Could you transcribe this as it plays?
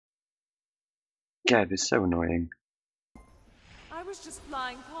Gab is so annoying. I was just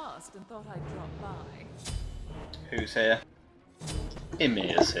flying past and thought I'd drop by. Who's here?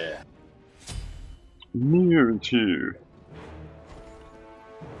 Emir's here. Me too.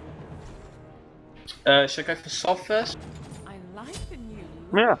 Should I go for Sov first? I like the new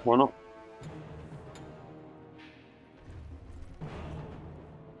look. Yeah, why not?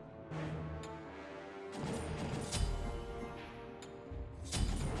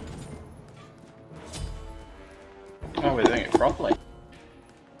 Oh, we're doing it properly.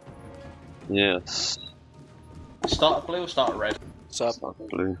 Yes. Start at blue or start at red? Start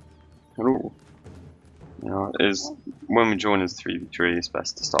blue. Ooh. You know, it is when we join as 3v3, it's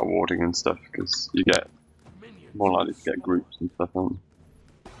best to start warding and stuff because you get more likely to get groups and stuff, aren't you?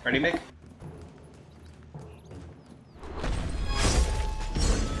 Ready, Mick?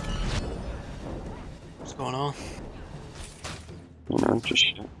 What's going on? You know, just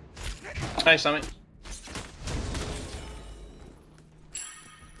shit. Hey, Sammy.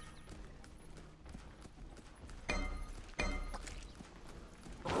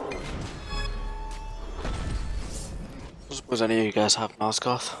 I suppose any of you guys have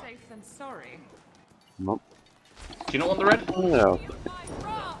Nosgoth? Safe than sorry. Nope. Do you not want the red? Yeah.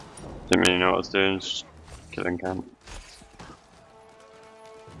 Didn't really know what I was doing, just killing camp.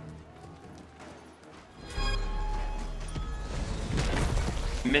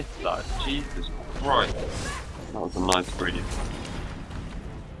 Missed that, Jesus Christ. That was a nice breed.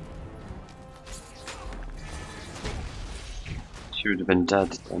 She would have been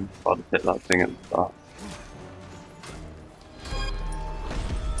dead then if I'd have hit that thing at the start.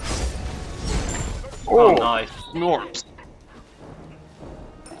 Oh, nice. Snorps!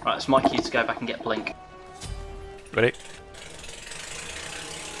 Right, it's my cue to go back and get Blink. Ready?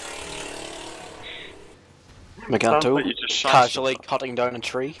 Sounds Meganto, like you just shot casually yourself. cutting down a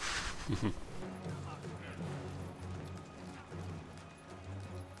tree.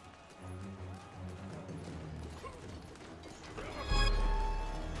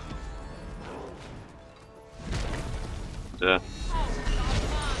 Yeah.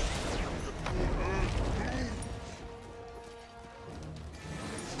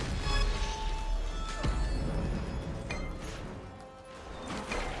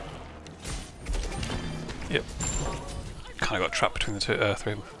 Yep. Kinda got trapped between the three of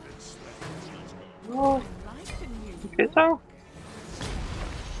them. Oh, I like the new look. get out!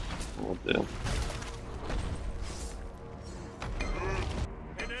 Oh dear.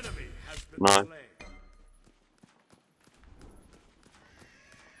 Nice.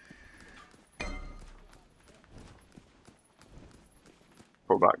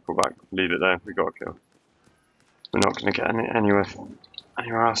 Pull back, leave it there, we got a kill. We're not gonna get anywhere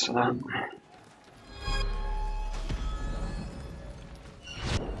else for that.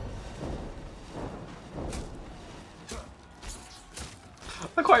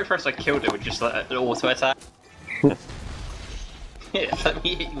 I'm quite impressed I killed it with just like an auto attack. Yeah, let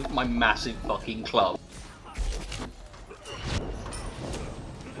me hit you with my massive fucking club.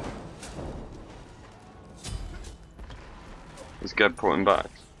 Let's get put him back.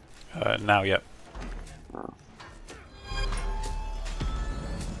 Now, yep. Oh.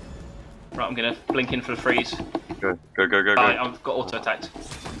 Right, I'm gonna blink in for the freeze. Go. Right, I've got auto attacked.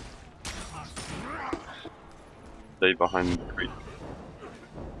 Stay behind the creek.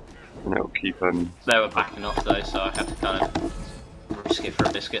 And it'll keep They were backing off though, so I had to kind of risk it for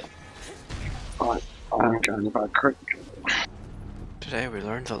a biscuit. Right, I'm going about creek. Today we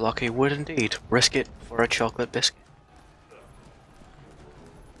learned that Lucky would indeed risk it for a chocolate biscuit.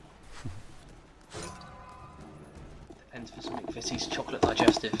 Depends if it's chocolate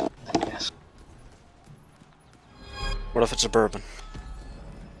digestive, then yes. What if it's a bourbon?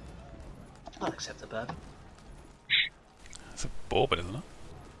 I'll accept the bourbon. It's a bourbon, isn't it?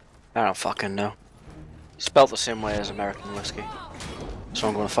 I don't fucking know. Spelt the same way as American whiskey. So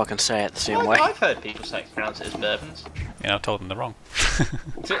I'm gonna fucking say it the same way. I've heard people pronounce it as bourbons. Yeah, I've told them they're wrong.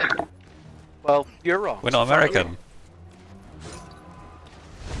 Well, you're wrong. We're not American.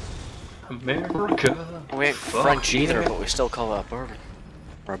 America. We ain't French either, but we still call it a bourbon.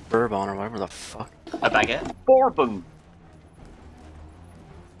 Or a bourbon, or whatever the fuck. A baguette. Bourbon!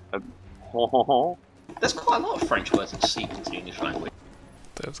 Ho ho ho. There's quite a lot of French words that seep into the English language.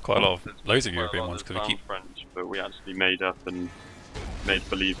 There's quite a lot of loads of European ones because we keep. French, but we actually made up and made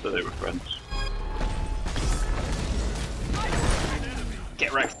believe that they were French.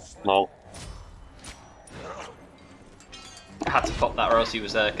 Get wrecked. Lol. I had to pop that or else he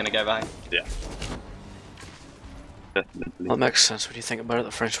was going to go back. Yeah. Definitely. Well, it makes sense when you think about it.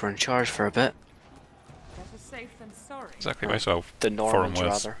 The French were in charge for a bit. Better safe than sorry. Exactly, most of The foreign Normans,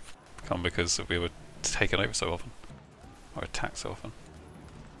 words rather. Come because we were taken over so often. Or attacked so often.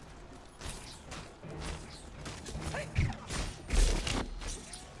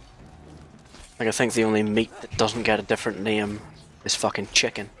 Like, I think the only meat that doesn't get a different name is fucking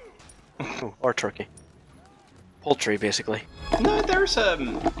chicken. Oh, or turkey. Poultry, basically. No, there's a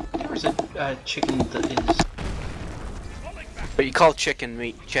chicken that is. But you call chicken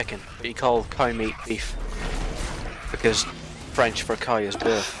meat chicken, but you call cow meat beef. Because French for cow is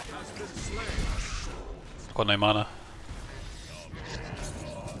beef. Got no mana.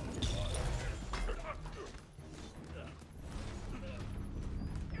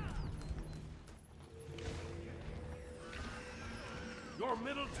 Your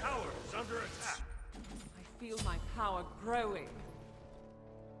middle tower is under attack. I feel my power growing.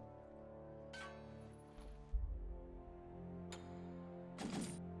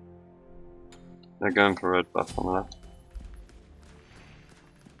 They're going for red buff on the left.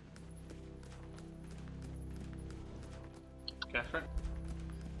 Go for it.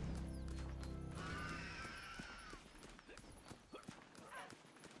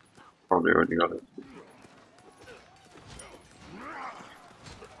 Probably already got it.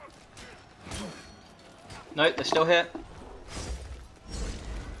 No, they're still here.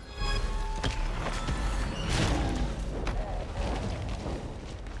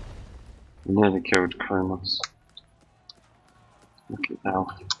 Nearly killed Chromos. Look at now.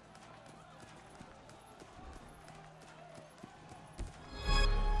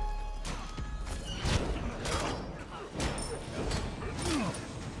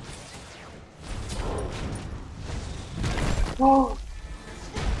 Oh!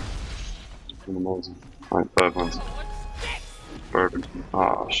 It's been amazing. Right, third one's bourbon.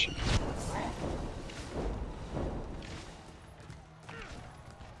 Oh shit.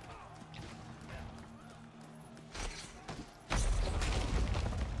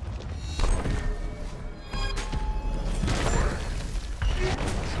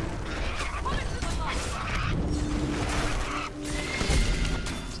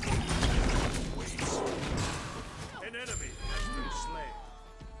 An enemy has been slain.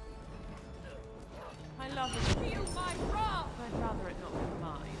 I love it. Feel my wrath. I'd rather it not be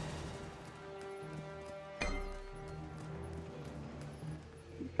mine.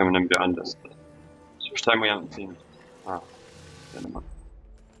 Coming in behind us. It's the first time we haven't seen it. Ah, never mind.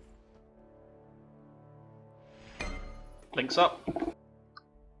 Links up.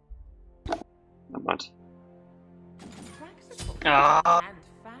 Not bad. Practical Ah! and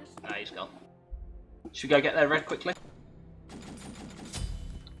fast. Ah, he's gone. Should we go get their red quickly?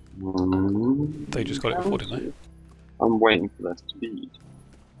 They just got it before, didn't they? I'm waiting for their speed.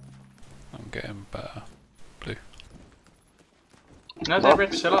 I'm getting better. Blue. No, their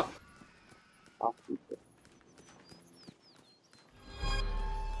red's still up. I'll keep it.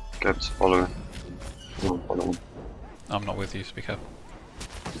 Gab's following. I'm following. I'm not with you, so be careful.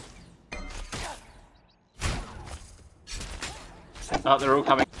 Oh, they're all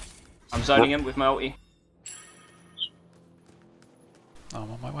coming. I'm zoning in with my ulti. I'm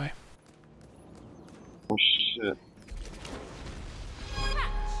on my way. Oh shit.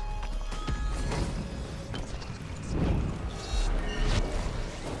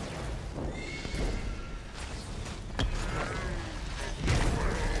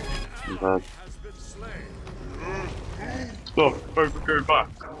 Bad. Has been slain. Stop, either go back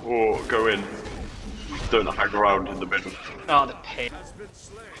or go in. Don't hang around in the middle. Oh, the pig. Has been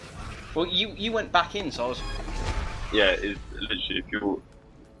slain. Well, you went back in, so I was. Yeah, it, literally,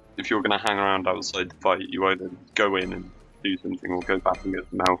 if you're gonna hang around outside the fight, you either go in and do something or go back and get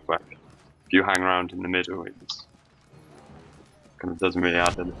some health back. If you hang around in the middle, it just kind of doesn't really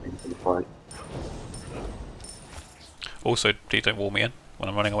add anything to the fight. Also, please don't wall me in when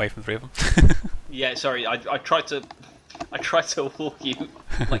I'm running away from three of them. Yeah, sorry. I tried to walk you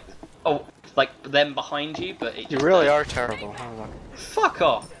like them behind you, but it You just, really are terrible. Oh, look. Fuck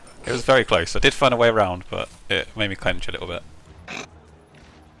off. It was very close. I did find a way around, but it made me clench a little bit.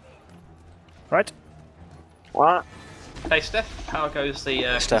 Right. What? Hey Steph, how goes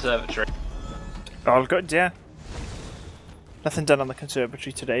the Steph. conservatory? All good, yeah. Nothing done on the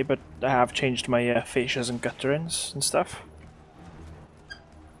conservatory today, but I have changed my fascias and gutterings and stuff.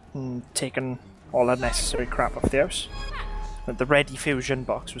 And taken all unnecessary crap off the house. But the ready fusion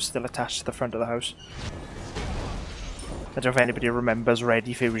box was still attached to the front of the house. I don't know if anybody remembers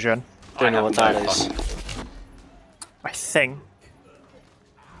ready fusion. Don't know what that no is. fucking- I think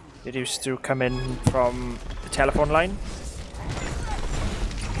it used to come in from the telephone line.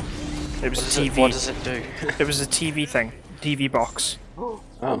 It was a TV. What does it do? It was a TV thing. TV box. Oh,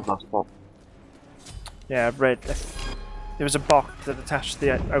 that's pop. Yeah, red. there was a bot that attached to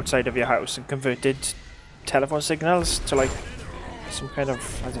the outside of your house and converted telephone signals to like some kind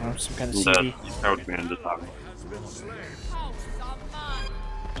of, I don't know, some kind of CD. You held me under that.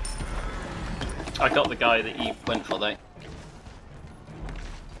 I got the guy that you went for though.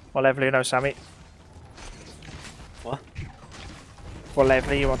 What level are you now, Sammy? What? What level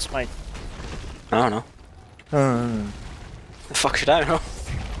are you on Smite? I don't know. The fuck should I know?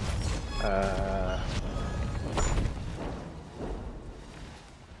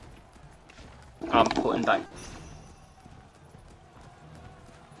 I'm putting back.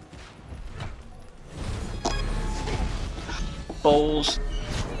 Balls.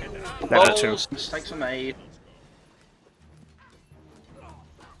 Level 2. Mistakes were made.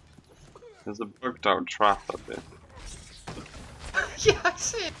 There's a bugged out trap up here. Yeah, I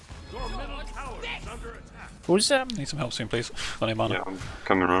see it. Your middle tower is under attack. Who's Need some help soon, please. Got any mana? Yeah, I'm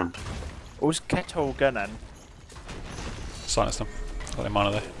coming around. who's Keto gunning? Silence them. Got any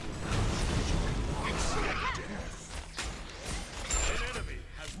mana there? An enemy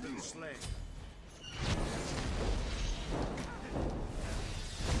has been slain.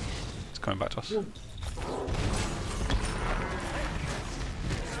 It's coming back to us. Has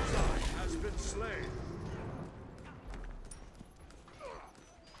been slain.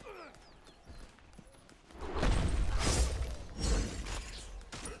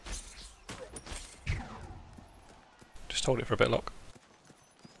 Just hold it for a bit, Lock.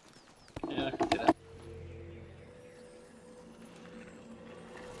 Yeah, I can do that.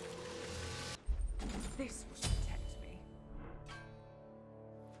 This will protect me.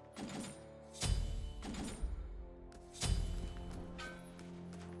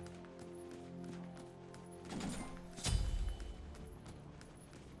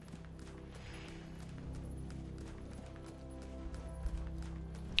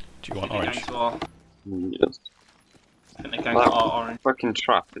 Do you want They're orange? going to our, Yes. I think they're going to our orange. Fucking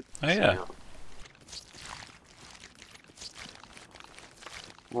trap. Oh yeah.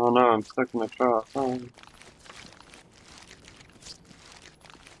 Oh no, I'm stuck in the trap. Oh.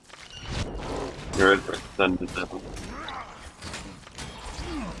 You're extended devil.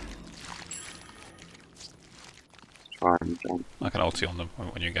 Try and jump. I can ulti on them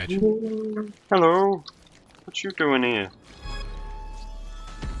when you engage. Hello. What you doing here?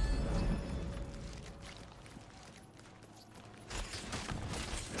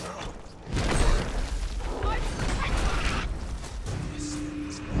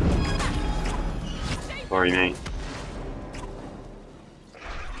 Sorry, mate.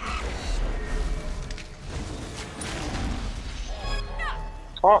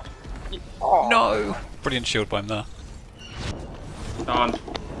 Oh! Oh! No! Brilliant shield by him there. On.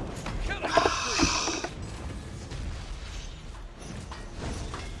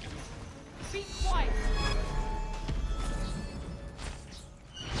 Be quiet.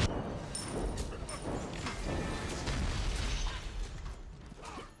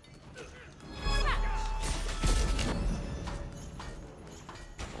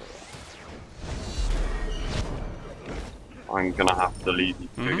 I'm gonna have to leave you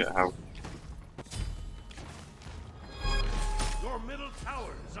to get help. Your middle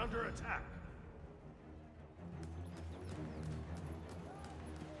tower is under attack.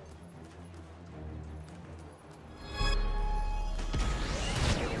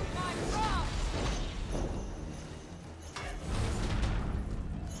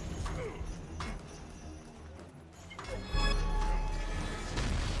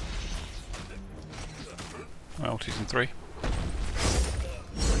 My ulti's in 3.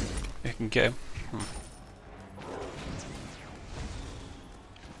 You can get him.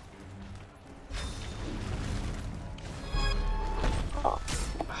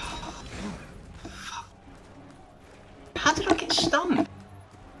 How did I get stunned?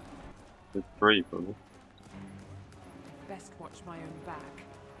 There's 3, probably. Best watch my own back.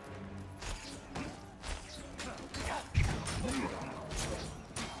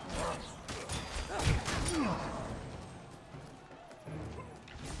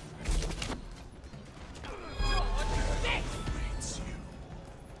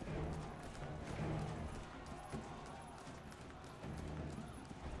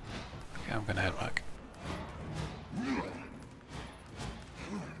 Okay, I'm gonna head back.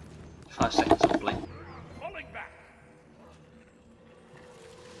 5 seconds on blink. Falling back.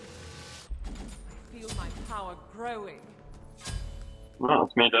 Feel my power growing. No,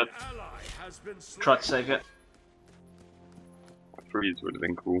 it's me dead. Ally has been slain. Tried to save it. A freeze would have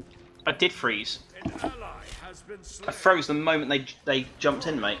been cool. I did freeze. An ally has been slain. I froze the moment they jumped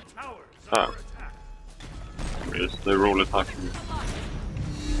in, mate. Towers Oh. under attack. Yes, they're all attacking me.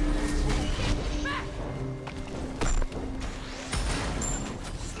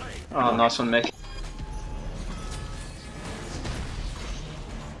 Oh, nice one, Mick.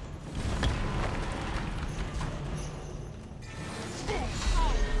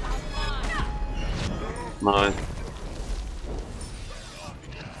 Nice.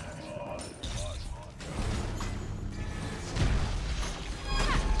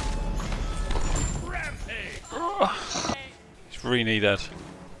 He's really dead.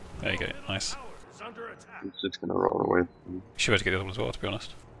 There you go, nice. Is under attack. He's just gonna roll away. Should be able to get the other one as well, to be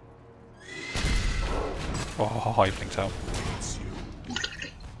honest. Oh, he blinked out.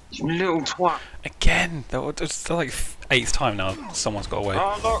 You little twat. Again! It's like 8th time now someone's got away.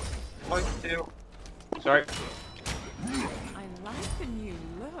 Oh look! Like you. Sorry. I like the new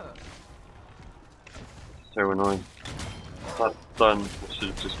look. So annoying. That's done. I should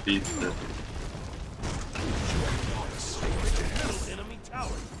have just beat it. Enemy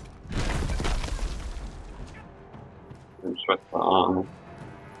tower. Don't sweat that armor.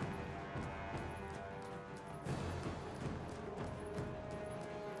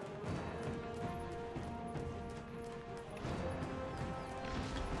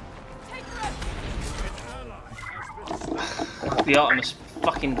 The Artemis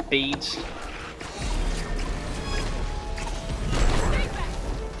fucking beads.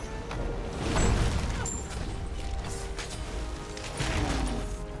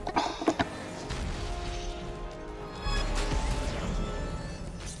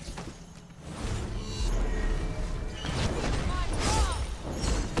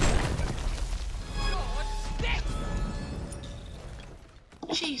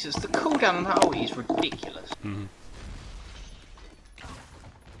 Jesus, the cooldown on that ulti is ridiculous. Mm-hmm.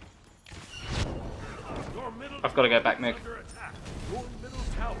 I've got to go back, Mick. Under attack. Your middle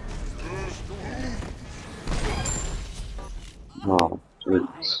tower is destroyed. Oh, jeez. Been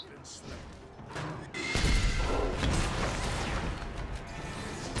slain.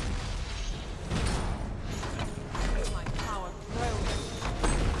 My power grows.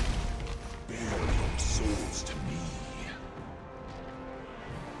 Bear your souls to me.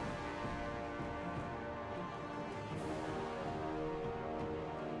 I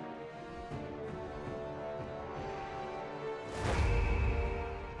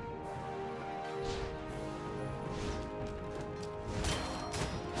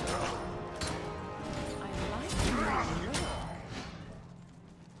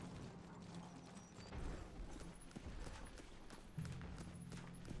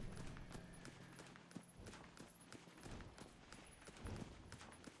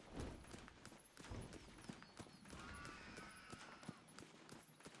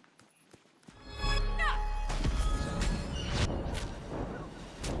like the new look.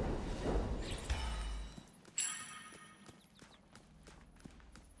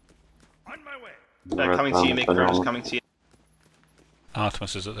 On my way. They're coming to you, Mick. Kronos coming to you.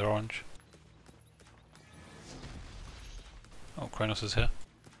 Artemis is at their orange. Oh, Kronos is here.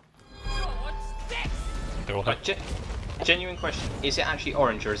 They're all here. Genuine question: is it actually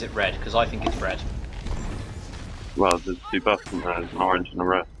orange or is it red? Because I think it's red. Well, there's two buffs in there, there's an orange and a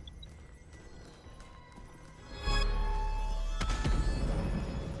red.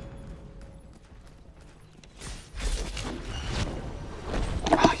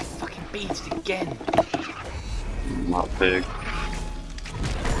 Oh, you fucking beads again. Not big. An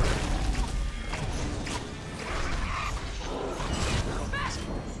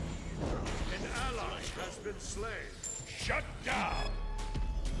ally has been slain. Shut down.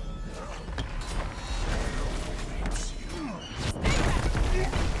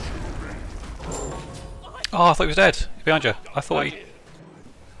 Oh, I thought he was dead. He's behind you. I thought he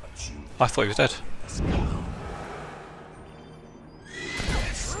was dead.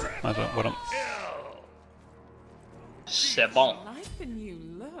 I don't. What? C'est bon. I like the new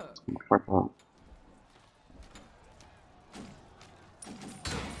look. Fuck that.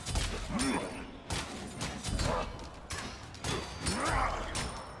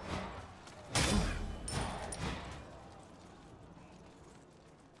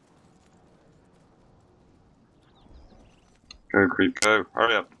 Go, creep, go.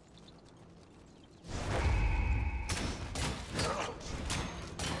 Hurry up.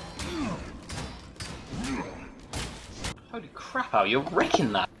 Holy crap, Al, you're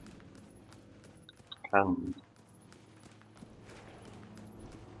wrecking that. Can.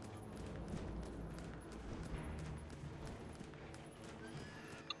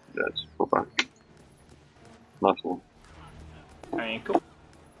 Yes, pull back. Nice one. Very cool.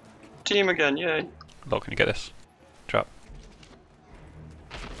 Team again, yay. Look, can you get this? Trap.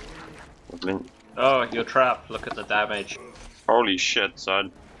 Lovely. Oh, you're trapped. Look at the damage. Holy shit,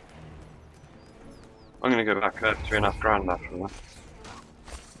 son. I'm gonna go back up 3.5 grand after that.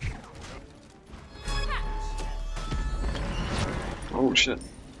 Oh shit.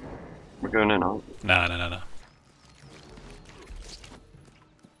 We're going in, aren't we? No.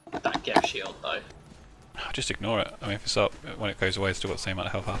 That gap shield though. Just ignore it. I mean, if it's up, when it goes away, it's still got the same amount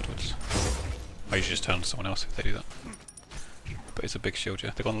of health afterwards. I usually just turn to someone else if they do that. But it's a big shield,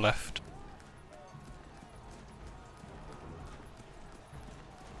 yeah. They've gone left.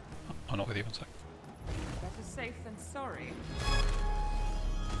 I'm not with you, one sec. Better safe than sorry.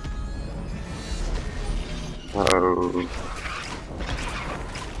 Oh.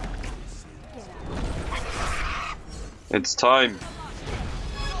 It's time.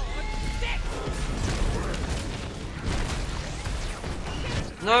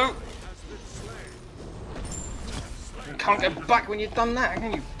 No. You can't go back when you've done that,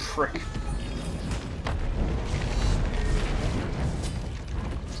 can you, prick?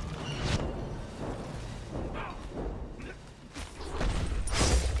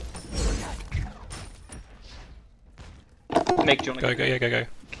 Make John Go.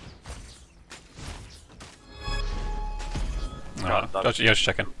 Alright, yeah, just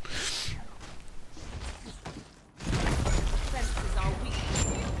checking. Senses are weak.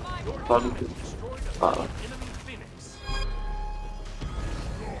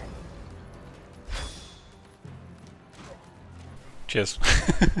 Cheers.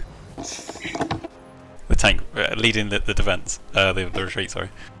 The tank leading the defense, the retreat. Sorry.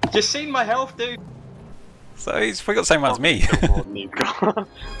 Just seen my health, dude. So he's probably got the same amount as me. More than you've got.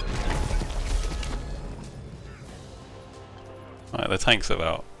 Right, the tank's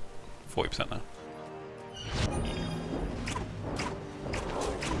about 40% now.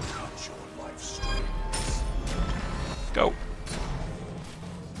 Go.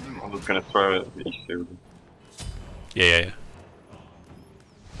 I'm just gonna throw it at the shield. Yeah.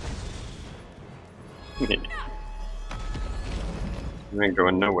 You ain't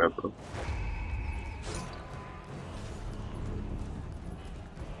going nowhere, bro.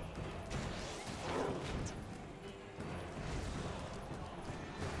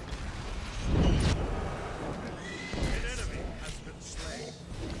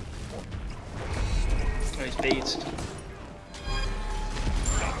 Oh, he's beads.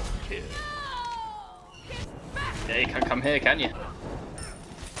 Yeah, you can't come here, can you?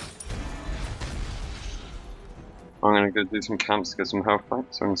 I'm gonna go do some camps to get some health back,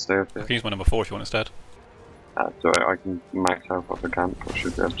 so I'm gonna stay up I here. can use my number 4 if you want instead. So I can max health off the camp, I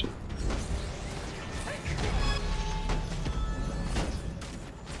should be able to.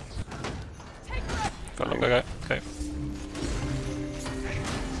 Go. Okay.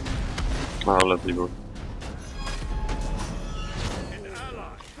 I'll let you go. An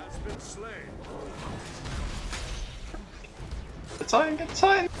ally has been slain. Get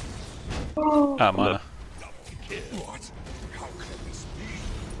time. Ah, mana. What? How can this be?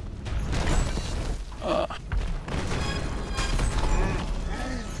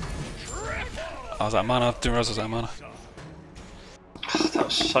 I was out of mana. Didn't realise I was out of mana. That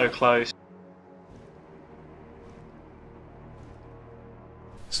was so close.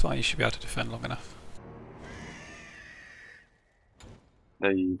 It's fine, you should be able to defend long enough.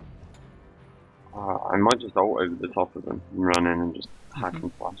 They... I might just ult over the top of them and run in and just hack and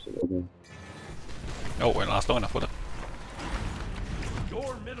flash it over. Oh, it won't last long enough, would it?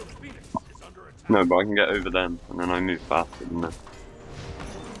 Your middle phoenix is under attack. No, but I can get over them and then I move faster than them.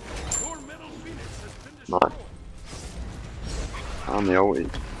 Your middle phoenix has been Nice. destroyed. And the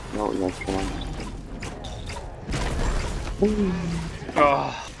ulti. The ulti has come on. Oh,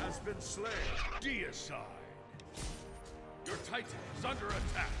 Has been slain. Deicide. Your titan is under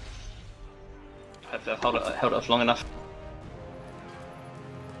attack. I've held it off long enough.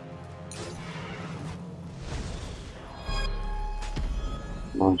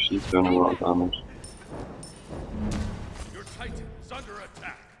 Man, she's doing a lot of damage. Your titan is under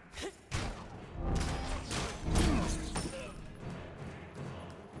attack.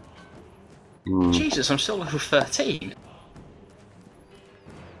 Jesus, I'm still level 13.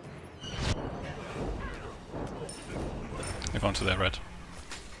 They've gone to their red.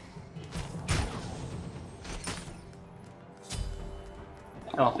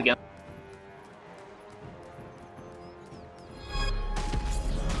 I'm up again.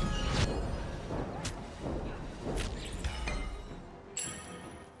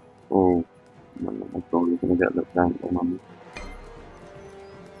 Oh, no, I thought we were going to get looked down on me.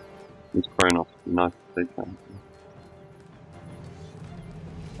 It's Kronos, nice to take that.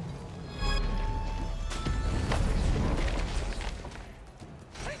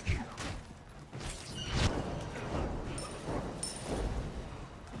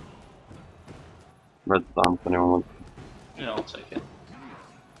 Red Stam if anyone wants. Yeah, I'll take it.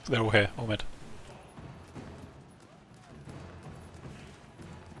 They're all here, all mid.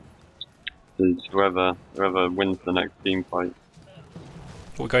 Is whoever wins the next team fight.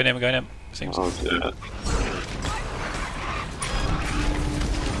 We're going in, we're going in. Seems. I'll do it.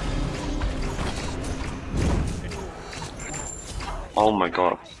 Oh my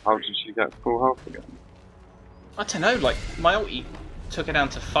god, how did she get full health again? I don't know, like, my ulti took her down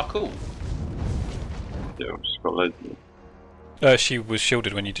to fuck all. Yeah, she's got loads of it. She was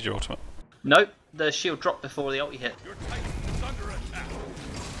shielded when you did your ultimate. Nope, the shield dropped before the ulti hit. Your Titan is under attack.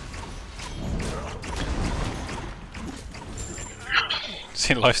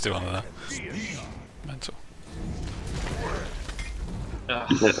 Seen lifesteal under there. Mental.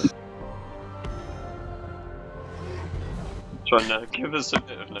 Ugh. Trying to give us a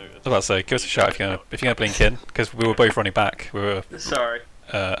bit of notice. I was about to say, give us a shout if you're gonna blink in, because we were both running back. We were. Sorry.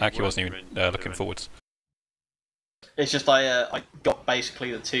 Aki wasn't even looking forwards. It's just I got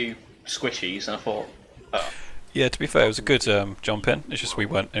basically the two squishies and I thought, Yeah, to be fair, it was a good jump in. It's just we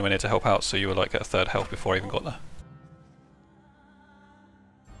weren't anywhere near to help out, so you were like at a third health before I even got there.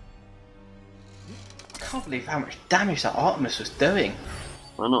 I can't believe how much damage that Artemis was doing.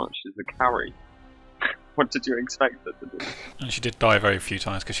 Why not? She's a carry. What did you expect her to do? And she did die very few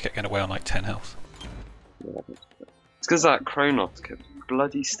times because she kept getting away on like 10 health. Yeah, it's because that Kronos kept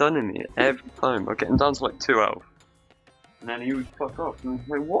bloody stunning me every time. I get him down to like 2 health. And then he would fuck off. And I was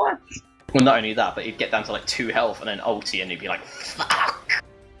like, what? Well, not only that, but he'd get down to like 2 health and then ulti and he'd be like, fuck!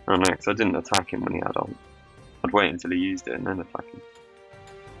 Oh no, because I didn't attack him when he had ult. I'd wait until he used it and then attack him.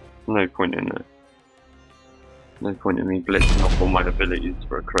 No point in it. No point in me blitzing off all my abilities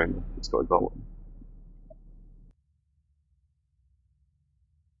for a Kronos. It's got his ult.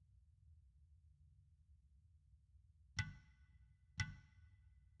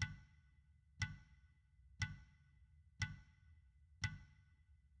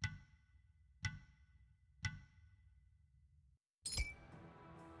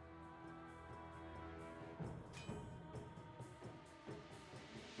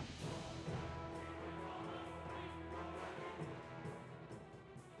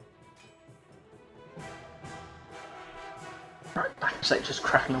 Right, back so just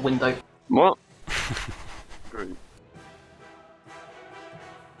cracking the window. What? Screw.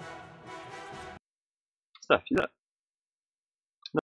 Steph, you there?